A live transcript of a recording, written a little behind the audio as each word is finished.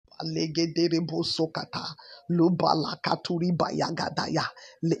legederebo sokata, lubalakaturi bayagadaya,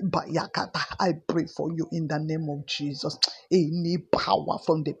 lebayakata. I pray for you in the name of Jesus. Any power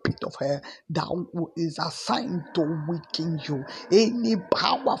from the pit of hell that is assigned to weaken you, any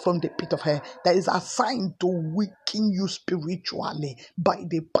power from the pit of hell that is assigned to weaken you spiritually, by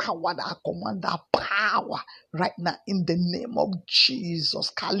the power that I command that power right now in the name of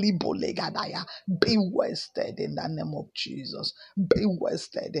Jesus. Kalibolegadaya, be wasted in the name of Jesus. Be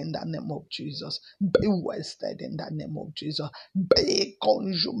wasted in the name of Jesus. Be wasted in the name of Jesus. Be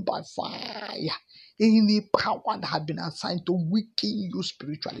consumed by fire. Any power that has been assigned to weaken you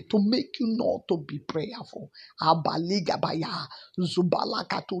spiritually, to make you not to be prayerful. Abaligabaya,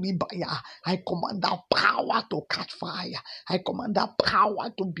 Zubalakaturibaya. I command that power to catch fire. I command that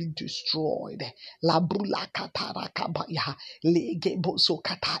power to be destroyed. Labulakatarakabaya,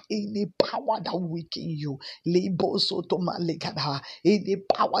 Legebosokata. Any power that will weaken you. Lebosotomalegada. Any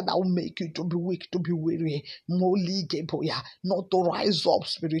power that will make you to be weak, to be weary. Moligeboya. Not to rise up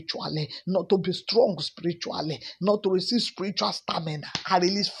spiritually, not to be strong spiritually, not to receive spiritual stamina. I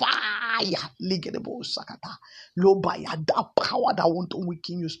release fire. Ligebosakata. Lobaya, that power that want to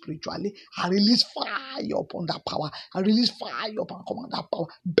weaken you spiritually, I release fire upon that power. I release fire upon command that power.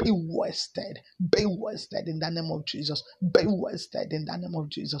 Be wasted. Be wasted in the name of Jesus. Be wasted in the name of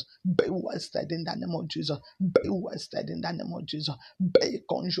Jesus. Be wasted in the name of Jesus. Be wasted in the name of Jesus. Be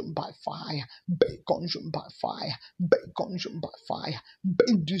consumed by fire. Be consumed by fire. Be consumed by fire.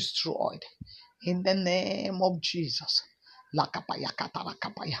 Be destroyed in the name of Jesus. Lakapaya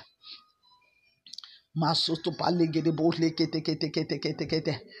katarakapaya. Masutu palegede bole kete kete kete kete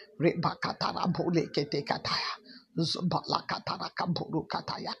kete reba katara bole kete kataya zubala katara kaburu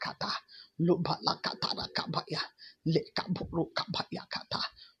kataya kata lubala katara kabaya le kaburu kabaya kata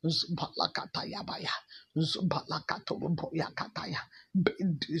zubala kataya baya zubala katuru boya kataya. Be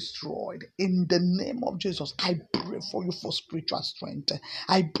destroyed in the name of Jesus. I pray for you for spiritual strength.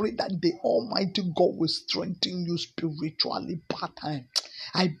 I pray that the Almighty God will strengthen you spiritually part time.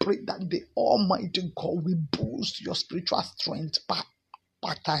 I pray that the Almighty God will boost your spiritual strength part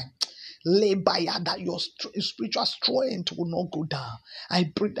time. Lay by that your spiritual strength will not go down.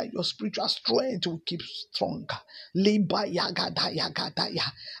 I pray that your spiritual strength will keep strong. Lay by yagadaya.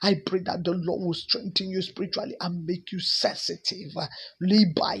 I pray that the Lord will strengthen you spiritually and make you sensitive. Lay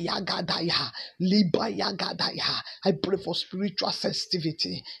by yagadaya. I pray for spiritual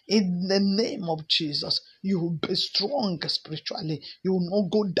sensitivity in the name of Jesus. You will be strong spiritually. You will not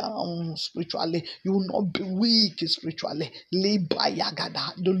go down spiritually. You will not be weak spiritually. The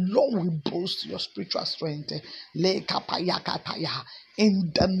Lord will boost your spiritual strength.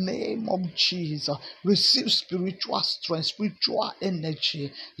 In the name of Jesus, receive spiritual strength, spiritual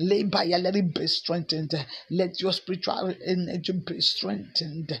energy. Let it be strengthened. Let your spiritual energy be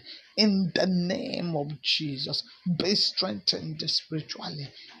strengthened. In the name of Jesus, be strengthened spiritually.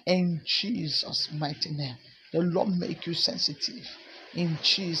 In Jesus' mighty name, the Lord make you sensitive. In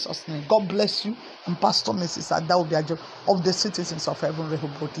Jesus' name, God bless you. I'm Pastor Mrs. Adaobiajo of the Citizens of Heaven,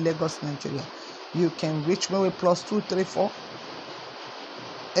 Rehoboth, Lagos, Nigeria. You can reach me with +234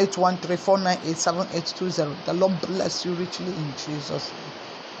 813-498-7820. The Lord bless you richly in Jesus' name.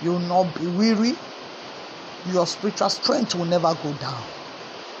 You will not be weary. Your spiritual strength will never go down.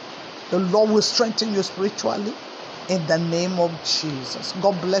 The Lord will strengthen you spiritually in the name of Jesus.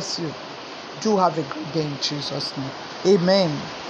 God bless you. Do have a great day in Jesus' name. Amen.